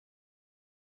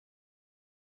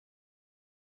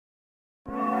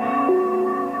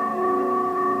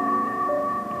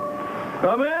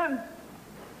Come in.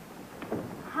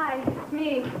 Hi, it's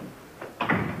me.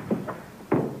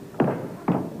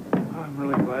 I'm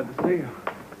really glad to see you.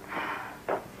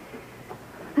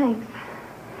 Thanks.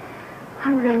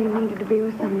 I really needed to be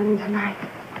with somebody tonight.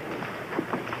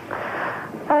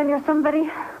 And you're somebody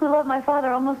who loved my father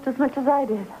almost as much as I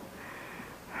did.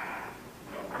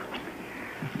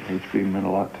 HB meant a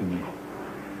lot to me.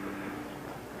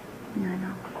 Yeah, I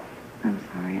know. I'm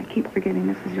sorry. I keep forgetting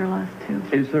this is your last too.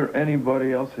 Is there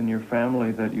anybody else in your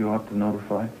family that you ought to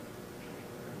notify?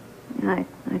 I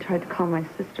tried to call my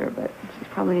sister, but she's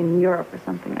probably in Europe or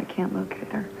something. I can't locate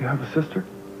her. You have a sister?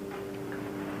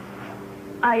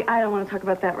 I don't want to talk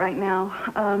about that right now.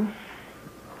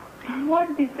 Why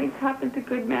do these things happen to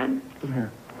good men? Come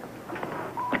here.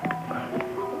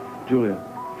 Julia.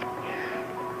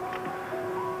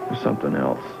 There's something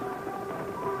else.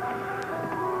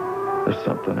 There's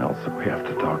something else that we have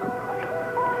to talk about.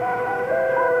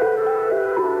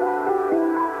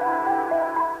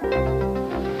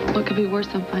 What could be worse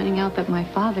than finding out that my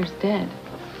father's dead?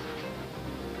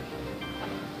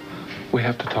 We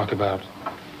have to talk about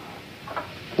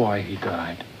why he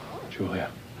died, Julia.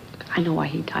 I know why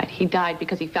he died. He died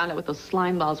because he found out what those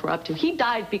slime balls were up to. He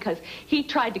died because he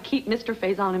tried to keep Mr.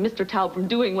 Faison and Mr. Taub from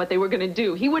doing what they were going to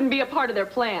do. He wouldn't be a part of their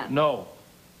plan. No.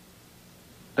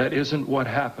 That isn't what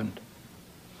happened.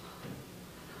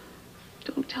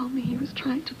 Don't tell me he was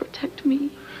trying to protect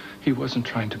me. He wasn't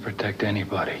trying to protect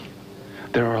anybody.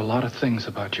 There are a lot of things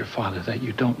about your father that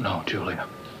you don't know, Julia.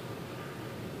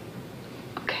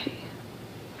 Okay.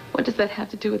 What does that have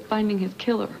to do with finding his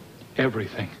killer?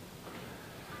 Everything.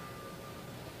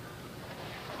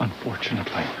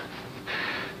 Unfortunately.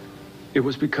 It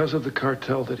was because of the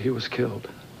cartel that he was killed.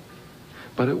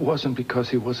 But it wasn't because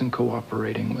he wasn't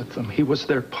cooperating with them. He was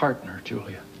their partner,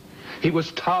 Julia. He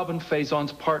was Taub and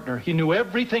Faison's partner. He knew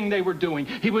everything they were doing.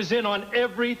 He was in on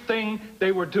everything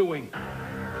they were doing.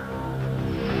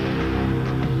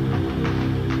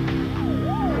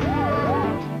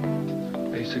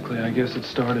 Basically, I guess it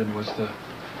started was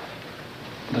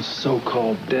the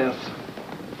so-called death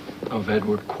of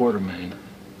Edward Quartermain.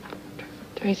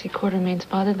 Tracy Quartermain's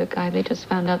father, the guy they just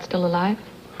found out still alive?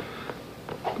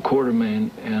 Quartermain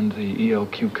and the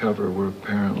ELQ cover were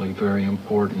apparently very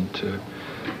important to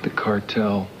the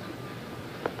cartel.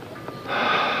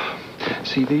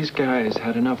 See, these guys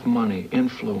had enough money,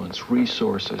 influence,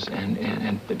 resources,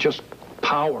 and just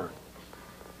power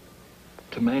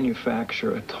to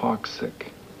manufacture a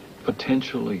toxic,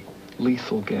 potentially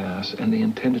lethal gas, and they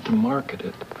intended to market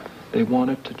it. They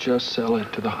wanted to just sell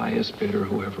it to the highest bidder,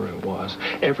 whoever it was.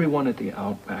 Everyone at the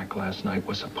Outback last night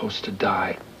was supposed to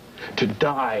die. To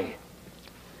die.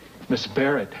 Miss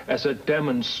Barrett, as a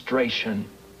demonstration.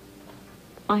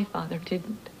 My father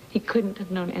didn't. He couldn't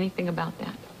have known anything about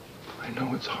that. I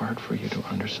know it's hard for you to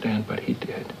understand, but he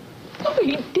did. No,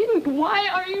 he didn't. Why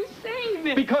are you saying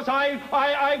this? Because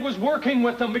I was working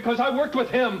with them, because I worked with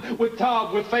him, with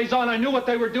Taub, with Faison. I knew what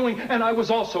they were doing, and I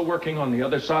was also working on the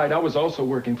other side. I was also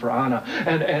working for Anna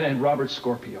and Robert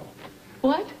Scorpio.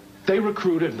 What? They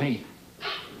recruited me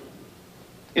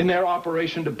in their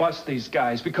operation to bust these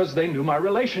guys because they knew my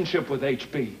relationship with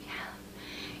HB.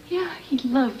 Yeah, he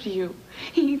loved you.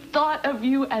 He thought of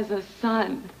you as a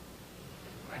son.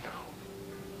 I know.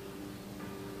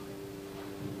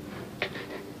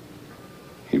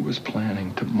 He was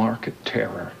planning to market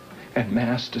terror and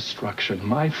mass destruction.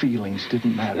 My feelings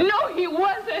didn't matter. No, he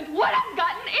wasn't. What has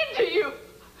gotten into you?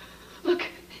 Look,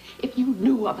 if you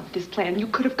knew about this plan, you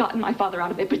could have gotten my father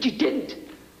out of it, but you didn't.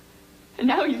 And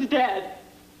now he's dead.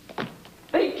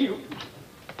 Thank you.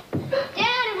 Dad,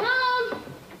 I'm home.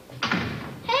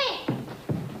 Hey.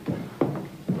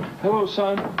 Hello,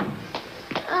 son.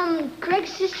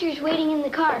 Greg's sister's waiting in the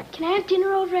car. Can I have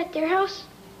dinner over at their house?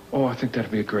 Oh, I think that'd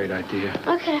be a great idea.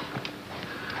 Okay.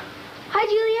 Hi,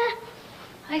 Julia.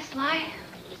 Hi, Sly.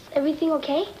 Is everything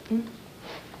okay?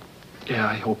 Yeah,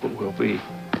 I hope it will be.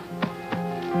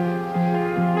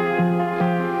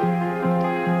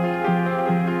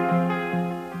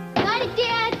 Got it,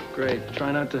 Dad. Great.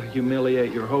 Try not to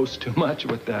humiliate your host too much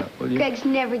with that, will you? Greg's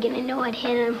never gonna know I'd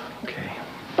hit him. Okay.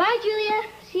 Bye, Julia.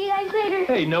 See you guys later.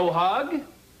 Hey, no hug?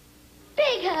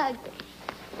 Big hug.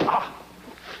 Ah.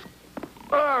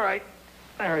 All right.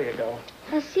 There you go.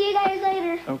 I'll see you guys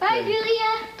later. Okay. Bye,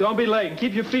 Julia. Don't be late.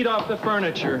 Keep your feet off the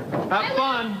furniture. Have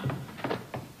fun.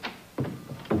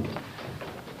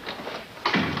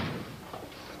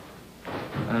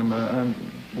 I'm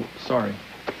sorry.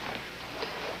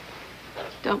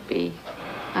 Don't be.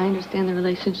 I understand the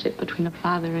relationship between a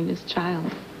father and his child.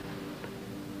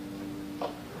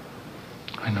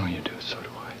 I know you do, so do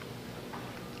I.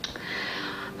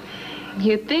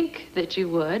 You'd think that you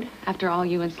would, after all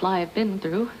you and Sly have been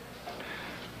through.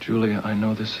 Julia, I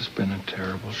know this has been a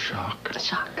terrible shock. A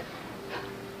shock.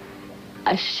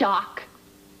 A shock.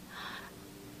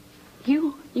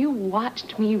 You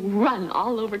watched me run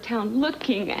all over town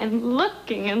looking and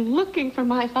looking and looking for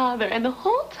my father, and the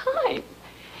whole time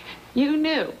you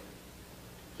knew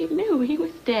he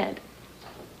was dead.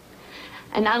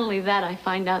 And not only that, I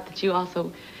find out that you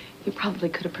probably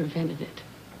could have prevented it.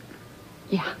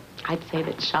 Yeah, I'd say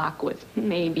that shock was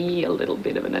maybe a little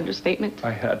bit of an understatement.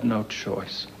 I had no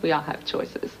choice. We all have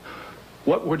choices.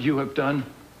 What would you have done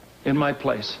in my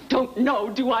place? Don't know,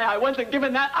 do I? I wasn't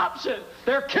given that option.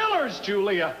 They're killers,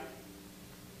 Julia.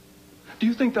 Do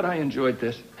you think that I enjoyed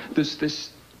this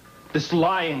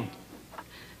lying?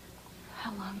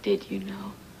 How long did you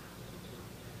know?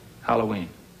 Halloween.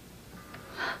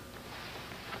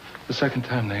 The second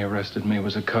time they arrested me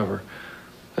was a cover.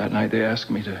 That night they asked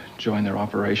me to join their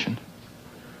operation.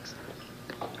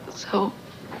 So,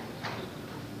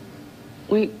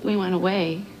 we went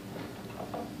away.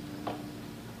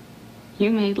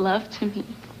 You made love to me.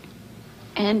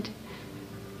 And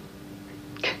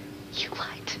you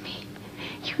lied to me.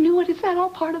 You knew it. Is that all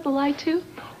part of the lie, too?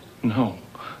 No,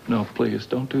 please,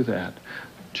 don't do that.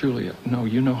 Julia, no,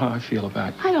 you know how I feel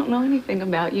about you. I don't know anything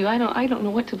about you. I don't know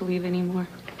what to believe anymore.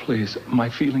 Please, my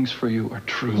feelings for you are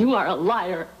true. You are a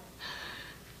liar.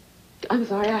 I'm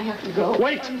sorry, I have to go.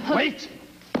 Wait!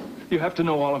 You have to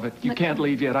know all of it. You can't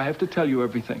leave yet. I have to tell you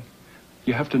everything.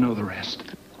 You have to know the rest.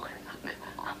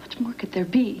 How much more could there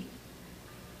be?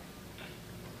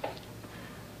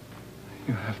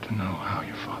 You have to know how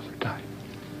your father died.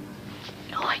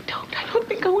 No, I don't. I don't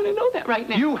think I want to know that right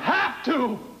now. You have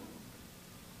to!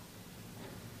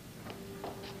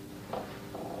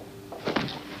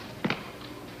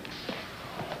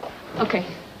 Okay.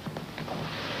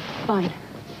 Fine.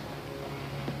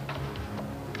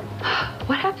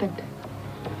 What happened?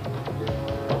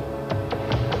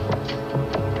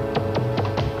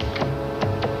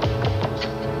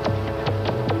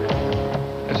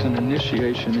 As an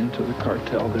initiation into the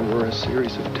cartel, there were a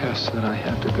series of tests that I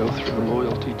had to go through,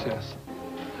 loyalty tests.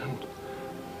 And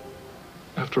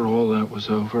after all that was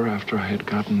over, after I had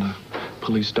gotten the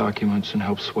police documents and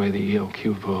helped sway the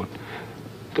ELQ vote,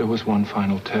 there was one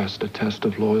final test, a test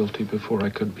of loyalty before I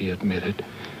could be admitted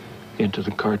into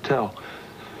the cartel.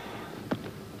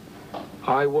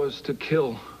 I was to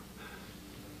kill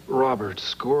Robert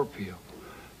Scorpio.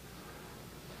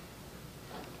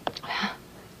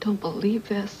 Don't believe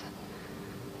this.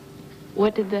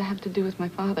 What did that have to do with my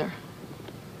father?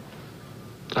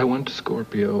 I went to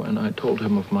Scorpio and I told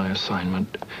him of my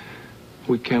assignment.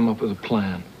 We came up with a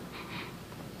plan.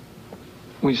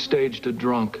 We staged a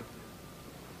drunk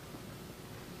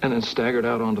and then staggered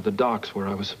out onto the docks where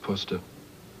I was supposed to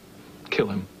kill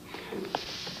him.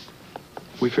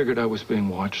 We figured I was being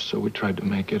watched, so we tried to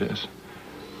make it as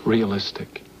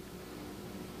realistic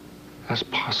as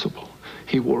possible.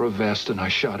 He wore a vest and I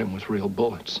shot him with real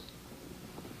bullets.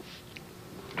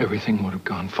 Everything would have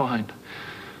gone fine.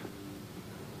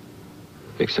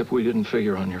 Except we didn't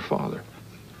figure on your father.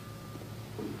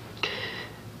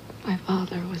 My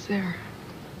father was there.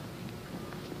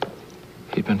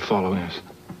 He'd been following us.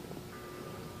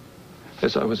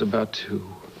 As I was about to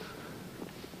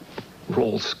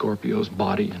roll Scorpio's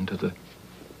body into the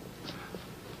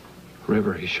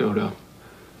river, he showed up.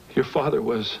 Your father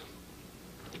was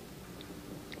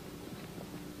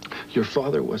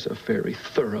a very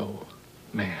thorough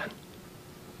man.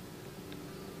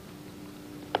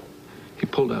 He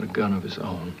pulled out a gun of his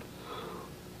own.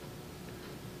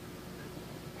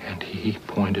 And he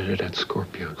pointed it at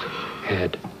Scorpio's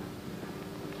head.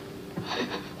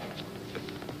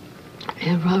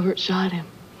 And Robert shot him.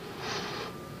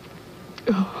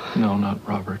 Oh. No, not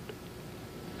Robert.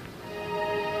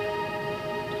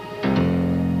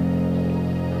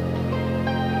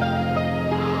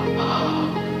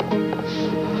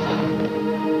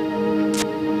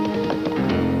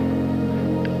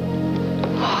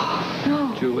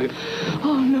 No. Julia.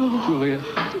 Oh, no. Julia.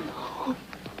 No.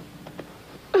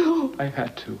 No. I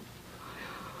had to.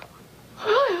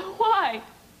 Why?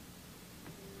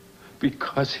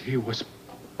 Because he was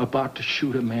about to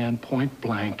shoot a man point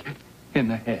blank in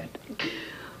the head.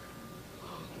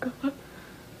 Oh, God.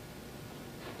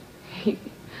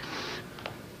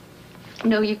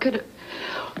 No, you could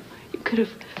have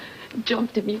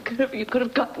jumped him. You could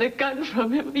have gotten the gun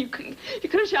from him. You could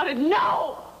have shouted,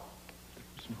 no!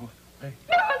 There was no other way.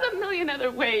 There was a million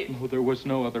other ways. No, there was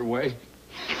no other way.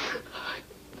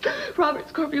 Robert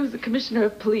Scorpio was the commissioner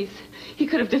of police. He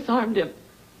could have disarmed him.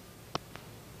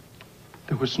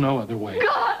 There was no other way.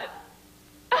 God!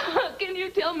 How can you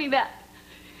tell me that?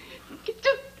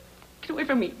 away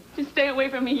from me. Just stay away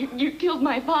from me. You killed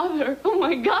my father. Oh,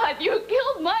 my God, you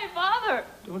killed my father.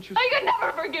 Don't you... I could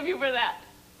never forgive you for that.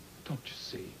 Don't you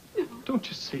see? Don't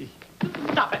you see?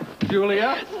 Stop it.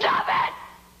 Julia? Stop it!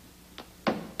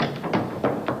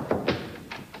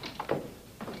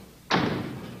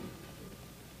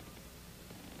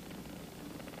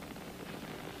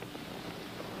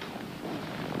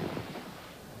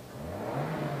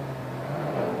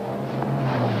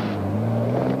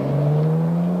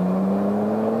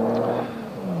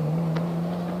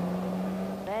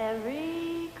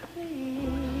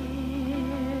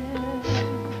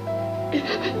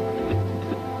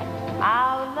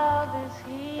 Our love is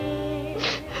here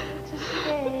to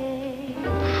stay.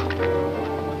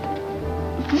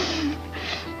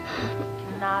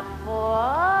 Not for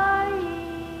a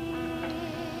year,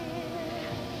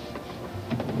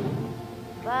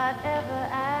 but ever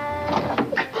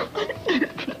and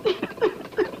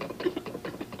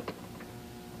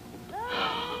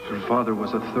Your father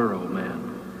was a thorough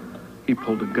man. He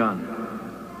pulled a gun.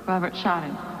 Robert shot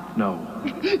him. No,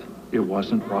 it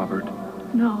wasn't Robert.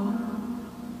 No.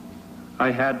 I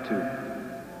had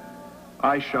to.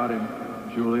 I shot him,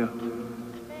 Julia.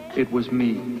 It was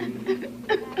me.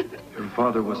 Your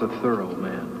father was a thorough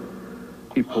man.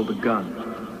 He pulled a gun.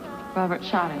 Robert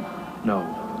shot him. No,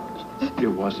 it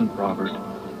wasn't Robert.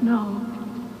 No.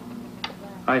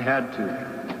 I had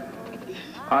to.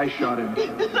 I shot him,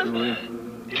 Julia.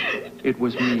 It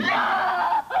was me.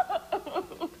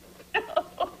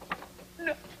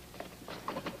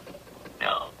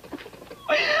 No.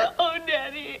 Oh,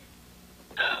 Daddy.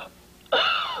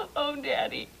 Oh,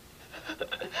 Daddy.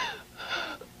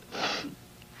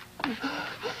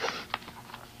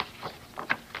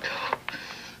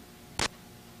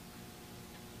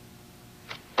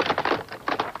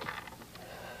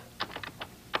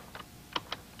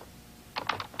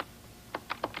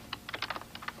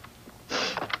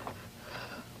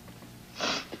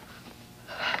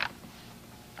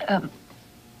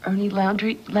 Ernie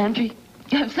Landry?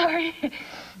 I'm sorry.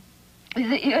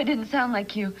 I didn't sound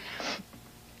like you.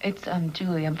 It's,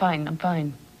 Julie, I'm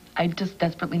fine. I just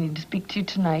desperately need to speak to you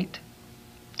tonight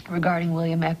regarding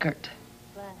William Eckert.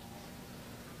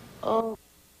 oh.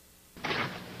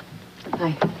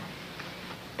 Hi.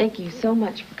 Thank you so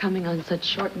much for coming on such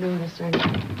short notice, Ernie.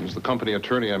 As the company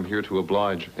attorney, I'm here to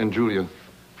oblige. And Julia,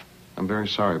 I'm very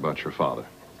sorry about your father.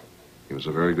 He was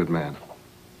a very good man.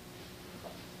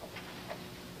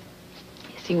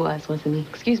 Yes, he was, wasn't he?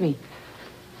 Excuse me.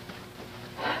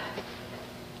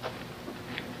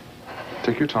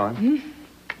 Take your time.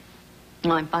 Hmm?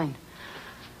 No, I'm fine.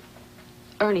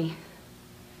 Ernie,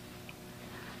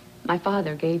 my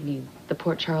father gave me the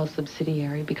Port Charles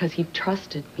subsidiary because he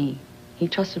trusted me. He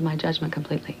trusted my judgment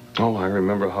completely. Oh, I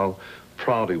remember how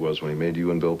proud he was when he made you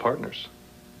and Bill partners.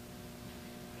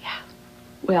 Yeah.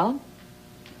 Well,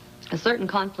 a certain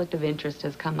conflict of interest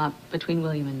has come up between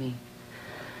William and me.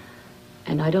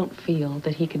 And I don't feel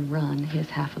that he can run his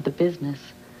half of the business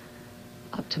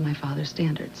up to my father's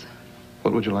standards.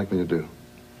 What would you like me to do?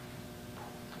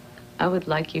 I would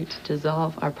like you to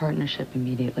dissolve our partnership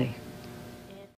immediately.